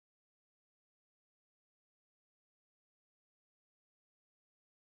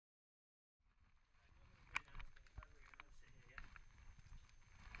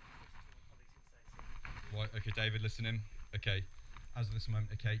Okay, David, listen in. Okay, as of this moment,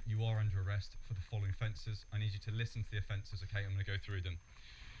 okay, you are under arrest for the following offences. I need you to listen to the offences, okay? I'm going to go through them.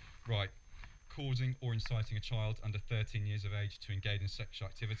 Right. Causing or inciting a child under 13 years of age to engage in sexual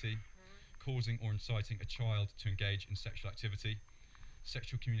activity. Causing or inciting a child to engage in sexual activity.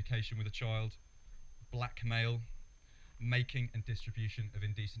 Sexual communication with a child. Blackmail. Making and distribution of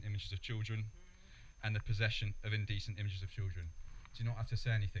indecent images of children. And the possession of indecent images of children. Do not have to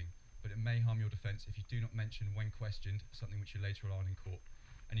say anything, but it may harm your defence if you do not mention when questioned something which you later rely on in court.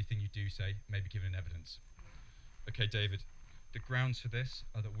 Anything you do say may be given in evidence. Okay, David, the grounds for this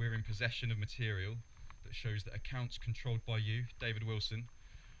are that we're in possession of material that shows that accounts controlled by you, David Wilson,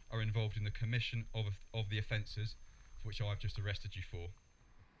 are involved in the commission of the offences for which I've just arrested you for.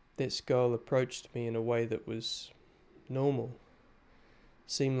 This girl approached me in a way that was normal.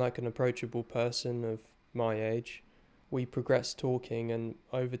 Seemed like an approachable person of my age. We progressed talking, and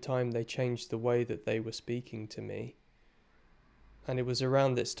over time they changed the way that they were speaking to me. And it was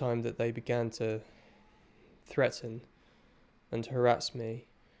around this time that they began to threaten and harass me.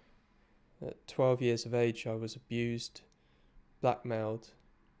 At 12 years of age, I was abused, blackmailed,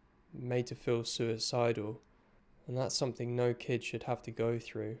 made to feel suicidal, and that's something no kid should have to go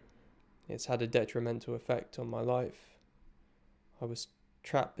through. It's had a detrimental effect on my life. I was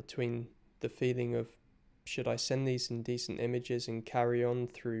trapped between the feeling of, should I send these indecent images and carry on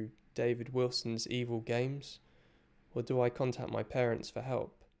through David Wilson's evil games, or do I contact my parents for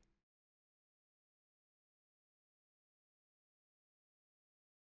help?